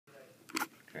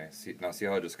Okay, see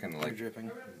how it just kind of like dripping.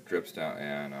 drips down?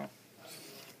 Yeah, I know.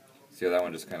 See how that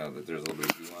one just kind of, there's a little bit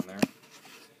of glue on there?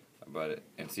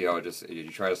 And see how it just, you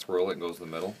try to swirl it and goes to the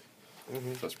middle?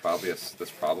 Mm-hmm. So that's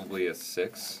probably a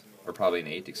 6, or probably an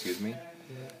 8, excuse me.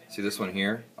 Mm-hmm. See this one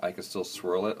here? I can still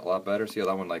swirl it a lot better. See how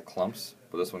that one like clumps,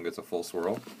 but this one gets a full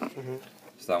swirl? Mm-hmm.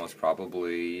 So that one's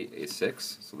probably a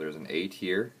 6. So there's an 8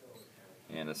 here,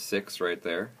 and a 6 right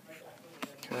there.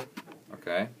 Okay.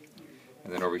 Okay.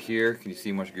 And then over here, can you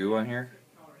see much goo on here?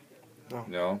 No.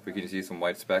 No, but can you see some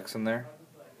white specks in there?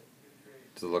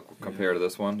 Does it look, compared to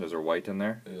this one, is there white in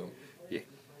there? Yeah. Yeah.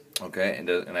 Okay,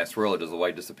 and I swirl it, does the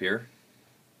white disappear?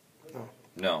 No.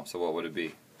 No, so what would it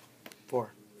be?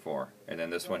 4. 4. And then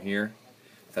this one here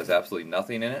has absolutely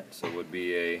nothing in it, so it would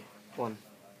be a 1.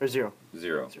 Or 0.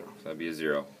 0. So that'd be a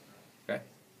 0. Okay,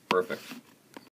 perfect.